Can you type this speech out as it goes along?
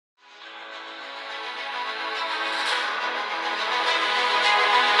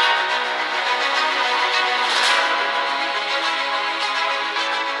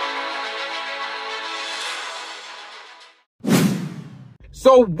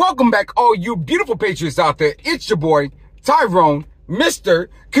So welcome back, all you beautiful patriots out there. It's your boy, Tyrone, Mr.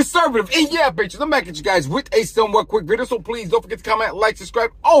 Conservative. And yeah, patriots, I'm back at you guys with a somewhat quick video. So please don't forget to comment, like, subscribe,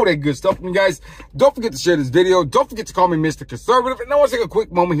 all that good stuff. And you guys, don't forget to share this video. Don't forget to call me Mr. Conservative. And I want to take a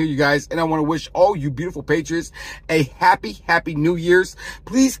quick moment here, you guys. And I want to wish all you beautiful patriots a happy New Year's.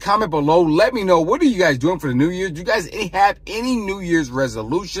 Please comment below. Let me know, what are you guys doing for the New Year's? Do you guys have any New Year's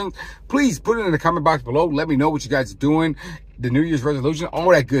resolutions? Please put it in the comment box below. Let me know what you guys are doing. The New Year's resolution,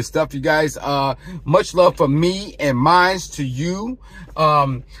 all that good stuff, you guys. Much love from me and mines to you.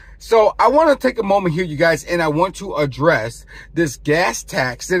 So I want to take a moment here, you guys, and I want to address this gas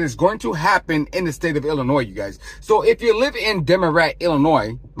tax that is going to happen in the state of Illinois, you guys. So if you live in Democrat,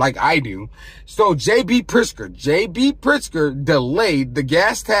 Illinois, like I do, so J.B. Pritzker delayed the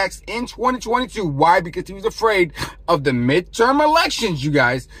gas tax in 2022. Why? Because he was afraid of the midterm elections, you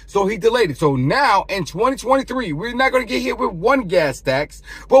guys. So he delayed it. So now in 2023, we're not going to get hit with one gas tax,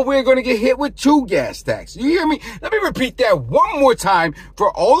 but we're going to get hit with two gas tax. You hear me? Let me repeat that one more time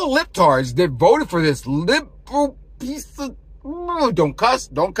for all the libtards that voted for this liberal piece of, don't cuss.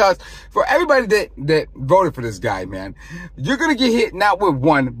 For everybody that voted for this guy, man, you're going to get hit not with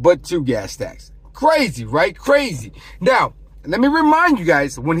one, but two gas tax. Crazy, right? Crazy. Now, let me remind you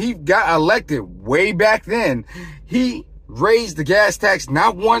guys, when he got elected way back then, he raised the gas tax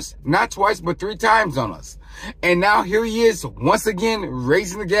not once, not twice, but 3 times on us. And now here he is once again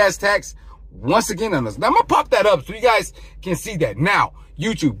raising the gas tax once again on us. Now I'm going to pop that up so you guys can see that. Now,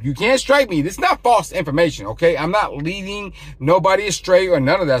 YouTube, you can't strike me. This is not false information, okay? I'm not leading nobody astray or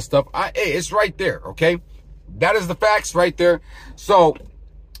none of that stuff. Hey, it's right there, okay? That is the facts right there. So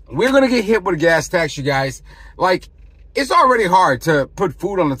we're going to get hit with a gas tax, you guys. Like, it's already hard to put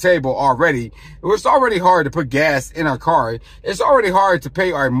food on the table already. It's already hard to put gas in our car. It's already hard to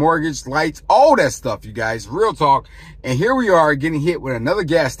pay our mortgage, lights, all that stuff, you guys. Real talk. And here we are getting hit with another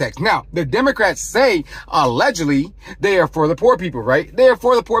gas tax. Now, the Democrats say, allegedly, they are for the poor people, right? They are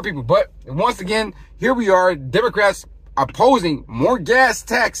for the poor people. But once again, here we are, Democrats opposing more gas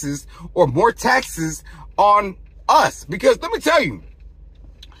taxes or more taxes on us. Because let me tell you,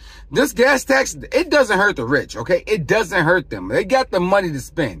 this gas tax, it doesn't hurt the rich, okay? It doesn't hurt them. They got the money to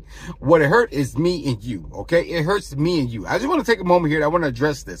spend. What it hurt is me and you, okay? It hurts me and you. I just want to take a moment here. I want to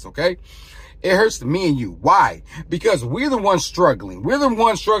address this, okay? It hurts me and you. Why? Because we're the ones struggling. We're the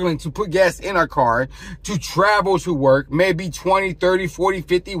ones struggling to put gas in our car, to travel to work, maybe 20, 30, 40,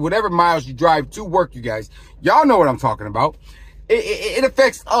 50, whatever miles you drive to work, you guys. Y'all know what I'm talking about. It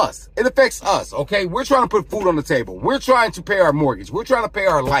affects us. It affects us, okay? We're trying to put food on the table. We're trying to pay our mortgage. We're trying to pay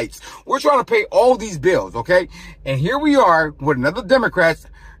our lights. We're trying to pay all these bills, okay? And here we are with another Democrats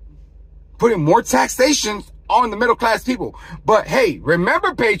putting more taxation on the middle class people. But hey,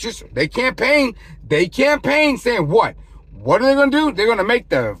 remember, patriots, they campaign saying what? What are they going to do? They're going to make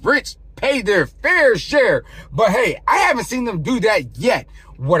the rich pay their fair share. But hey, I haven't seen them do that yet.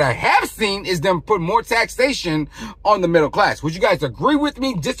 What I have seen is them put more taxation on the middle class. Would you guys agree with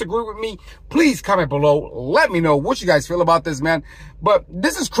me? Disagree with me? Please comment below. Let me know what you guys feel about this, man. But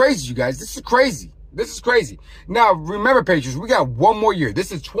this is crazy, you guys. This is crazy. This is crazy. Now, remember, patriots, we got one more year.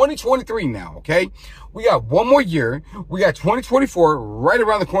 This is 2023 now, okay? We got one more year. We got 2024 right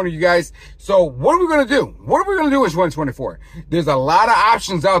around the corner, you guys. So what are we going to do? What are we going to do in 2024? There's a lot of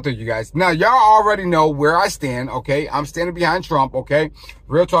options out there, you guys. Now, y'all already know where I stand, okay? I'm standing behind Trump, okay?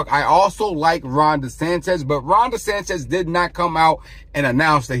 Real talk. I also like Ron DeSantis, but Ron DeSantis did not come out and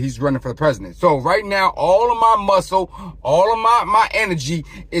announce that he's running for the president. So right now, all of my muscle, all of my energy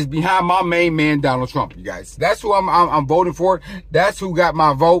is behind my main man, Donald Trump, you guys. That's who I'm voting for. That's who got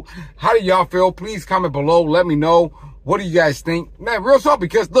my vote. How do y'all feel? Please comment below. Let me know. What do you guys think? Man, real talk,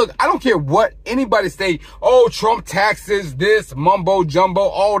 because look, I don't care what anybody say. Oh, Trump taxes, this, mumbo jumbo,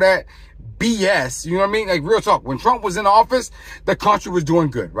 all that BS. You know what I mean? Like, real talk. When Trump was in office, the country was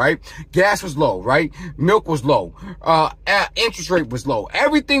doing good, right? Gas was low, right? Milk was low. Interest rate was low.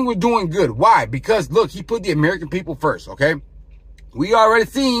 Everything was doing good. Why? Because look, he put the American people first, okay? We already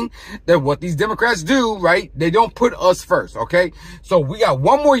seen that what these Democrats do, right? They don't put us first, okay? So we got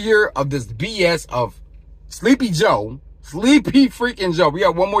one more year of this BS of Sleepy freaking Joe. We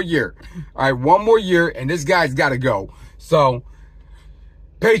got one more year. All right, one more year, and this guy's got to go. So,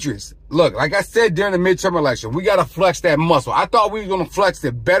 patriots, look, like I said during the midterm election, we got to flex that muscle. I thought we were going to flex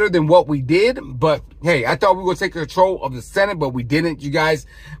it better than what we did, but hey, I thought we were going to take control of the Senate, but we didn't, you guys.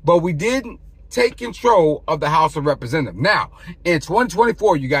 But we didn't take control of the House of Representatives. Now, in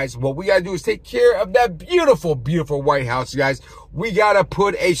 2024, you guys, what we got to do is take care of that beautiful, beautiful White House, you guys. We got to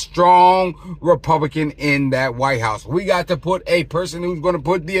put a strong Republican in that White House. We got to put a person who's going to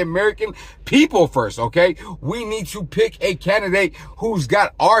put the American people first, okay? We need to pick a candidate who's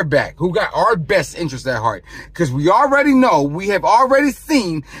got our back, who got our best interest at heart. Because we already know, we have already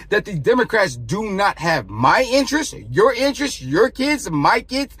seen that the Democrats do not have my interest, your kids, my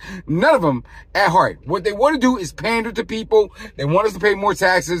kids, none of them at heart. What they want to do is pander to people. They want us to pay more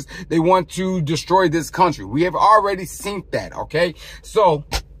taxes. They want to destroy this country. We have already seen that, okay? So,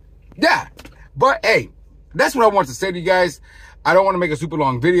 yeah. But, hey, that's what I want to say to you guys. I don't want to make a super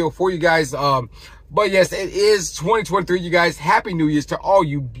long video for you guys. But, yes, it is 2023, you guys. Happy New Year's to all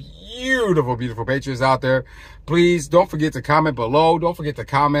you beautiful, beautiful patriots out there. Please don't forget to comment below. Don't forget to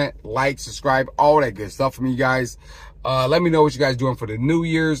comment, like, subscribe, all that good stuff from you guys. Let me know what you guys doing for the New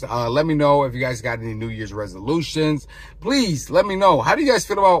Year's. Let me know if you guys got any New Year's resolutions. Please let me know. How do you guys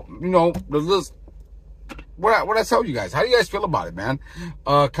feel about, you know, the list? What I told you guys. How do you guys feel about it, man?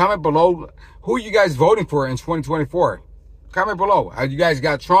 Comment below. Who are you guys voting for in 2024? Comment below. You guys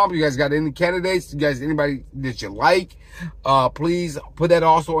got Trump? You guys got any candidates? You guys, anybody that you like? Please put that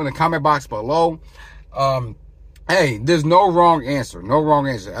also in the comment box below. Hey, there's no wrong answer. No wrong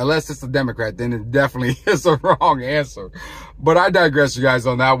answer. Unless it's a Democrat, then it definitely is a wrong answer. But I digress, you guys,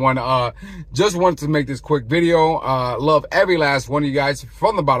 on that one. Just wanted to make this quick video. Love every last one of you guys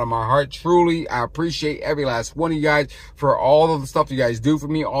from the bottom of my heart. Truly, I appreciate every last one of you guys for all of the stuff you guys do for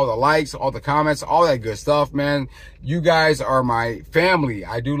me. All the likes, all the comments, all that good stuff, man. You guys are my family.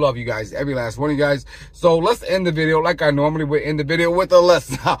 I do love you guys, every last one of you guys. So let's end the video like I normally would end the video with a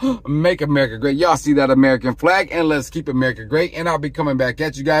let's make America great. Y'all see that American flag, and let's keep America great. And I'll be coming back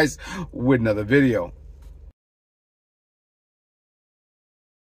at you guys with another video.